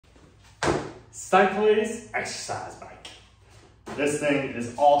Cyclace exercise bike. This thing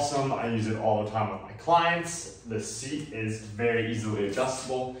is awesome. I use it all the time with my clients. The seat is very easily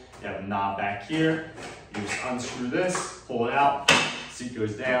adjustable. You have a knob back here. You just unscrew this, pull it out, seat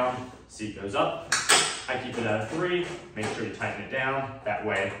goes down, seat goes up. I keep it at a 3. Make sure you tighten it down. That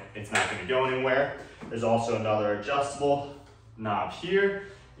way it's not going to go anywhere. There's also another adjustable knob here.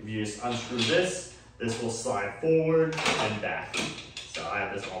 If you just unscrew this, this will slide forward and back. So I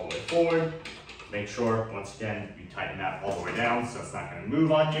have this all the way forward. Make sure, once again, you tighten that all the way down so it's not going to move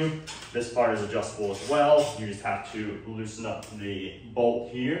on you. This part is adjustable as well. You just have to loosen up the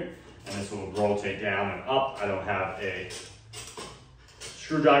bolt here, and this will rotate down and up. I don't have a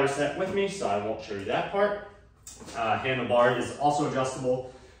screwdriver set with me, so I won't show you that part. Handlebar is also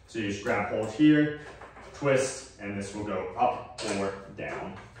adjustable, so you just grab hold here, twist, and this will go up or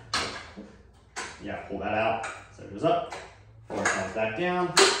down. Yeah, pull that out, so it goes up, or it comes back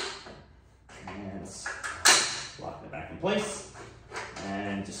down. And lock it back in place,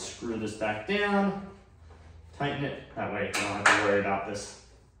 and just screw this back down, tighten it, that way you don't have to worry about this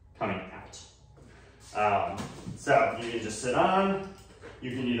coming out. So you can just sit on,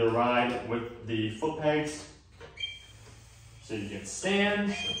 you can either ride with the foot pegs, so you can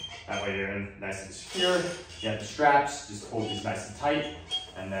stand, that way you're in nice and secure. You have the straps, just hold these nice and tight,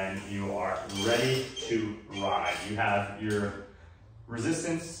 and then you are ready to ride. You have your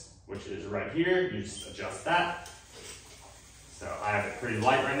resistance, which is right here. You just adjust that. So I have it pretty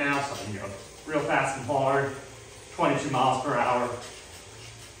light right now, so I can go real fast and hard, 22 miles per hour.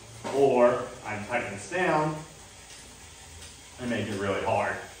 Or I can tighten this down and make it really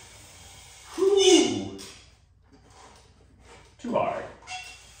hard. Whew. Too hard.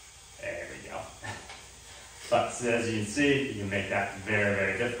 There we go. But as you can see, you can make that very,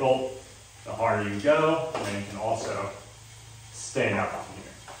 very difficult. The harder you go, and then you can also stand up on here.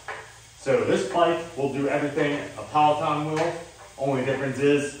 So this bike will do everything a Peloton will. Only difference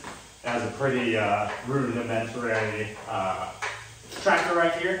is it has a pretty rudimentary tracker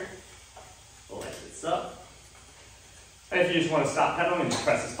right here. We'll lift this up. And if you just want to stop pedaling, just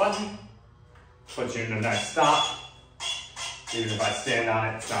press this button. Puts you in a nice stop. Even if I stand on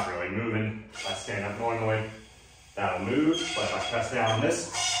it, it's not really moving. If I stand up normally, that'll move. But if I press down on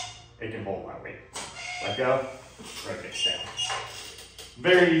this, it can hold my weight. Let go, rotates down.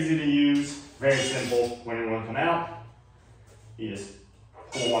 Very easy to use, very simple. When you want to come out, you just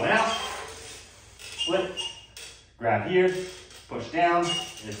pull one out, flip, grab here, push down,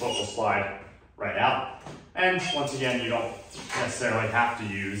 and your foot will slide right out. And once again, you don't necessarily have to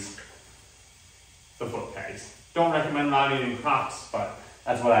use the foot pegs. Don't recommend riding in Crocs, but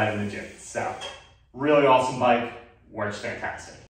that's what I have in the gym. So, really awesome bike, works fantastic.